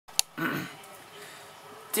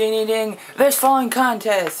Ding ding ding. This following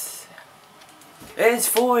contest is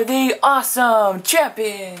for the Awesome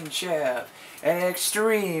Championship, an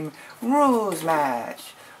Extreme Rules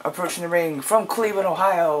match. Approaching the ring from Cleveland,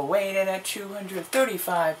 Ohio, weighing in at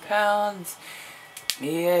 235 pounds.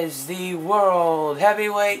 He is the World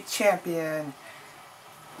Heavyweight Champion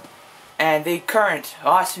and the current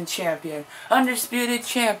Awesome Champion, Undisputed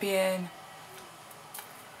Champion,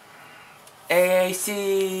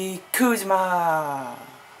 AAC KUCMZA.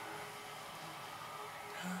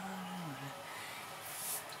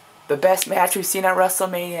 The best match we've seen at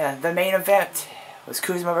WrestleMania, the main event, was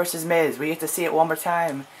KUCMZA versus Miz. We get to see it one more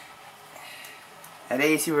time at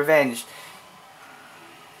AAC Revenge.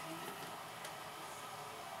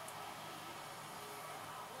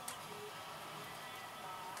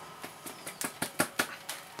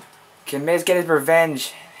 Can Miz get his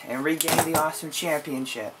revenge and regain the Awesome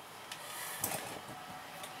Championship?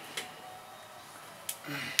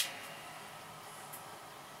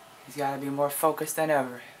 He's got to be more focused than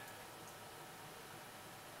ever.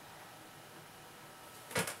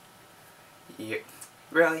 Yeah.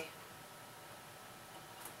 Really?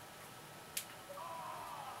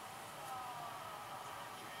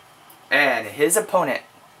 And his opponent,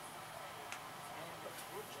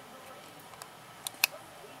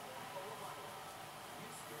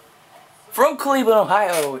 from Cleveland,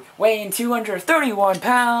 Ohio, weighing 231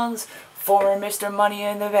 pounds, former Mr. Money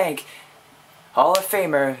in the Bank, Hall of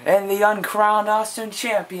Famer, and the uncrowned Awesome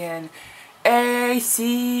Champion, AAC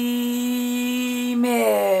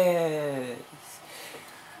MiZ.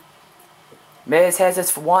 Miz has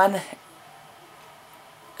his one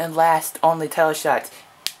and last only title shot.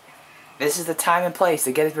 This is the time and place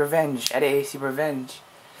to get his revenge at AAC Revenge.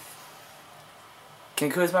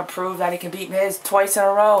 Can KUCMZA prove that he can beat Miz twice in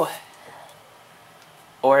a row?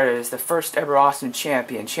 Or is the first ever Awesome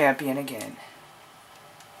Champion again?